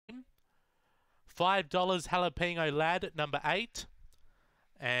$5 Jalapeno Lad at number 8.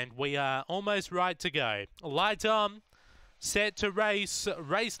 And we are almost right to go. Light on. Set to race.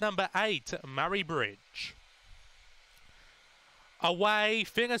 Race number 8, Murray-Bridge. Away,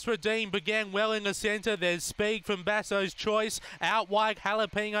 Fitness Redeem began well in the centre. There's speed from Basso's Choice. Out wide,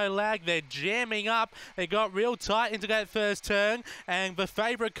 Jalapeno Lag. They're jamming up. They got real tight into that first turn. And the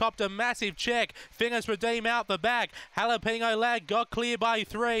favourite copped a massive check. Fitness Redeem out the back. Jalapeno Lag got clear by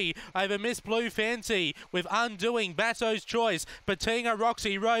 3 over Miss Blue Fancy with Undoing, Basso's Choice. Patina,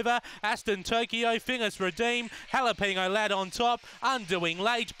 Roxy Rover, Aston Tokyo, Fitness Redeem. Jalapeno Lad on top. Undoing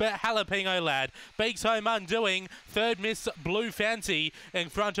late, but Jalapeno Lad beats home Undoing. Third, Miss Blue Fancy in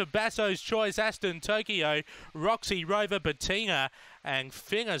front of Basso's Choice, Aston Tokyo, Roxy Rover, Patina, and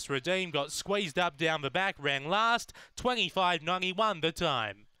Fitness Redeem got squeezed up down the back, ran last, 25.91 the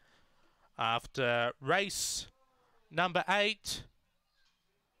time. After race number 8,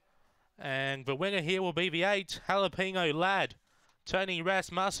 and the winner here will be the 8, Jalapeno Lad. Tony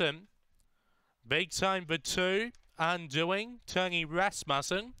Rasmussen beats home the 2, Undoing, Tony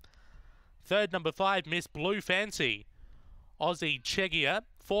Rasmussen. Third, number 5, Miss Blue Fancy, Aussie Chegia.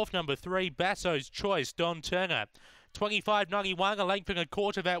 Fourth, number 3, Basso's Choice, Don Turner. 25.91, a length and a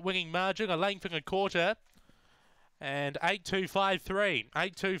quarter that winning margin, a length and a quarter. And 8.253.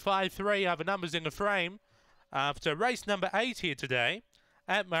 8.253 are the numbers in the frame after race number 8 here today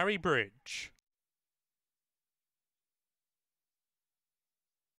at Murray-Bridge.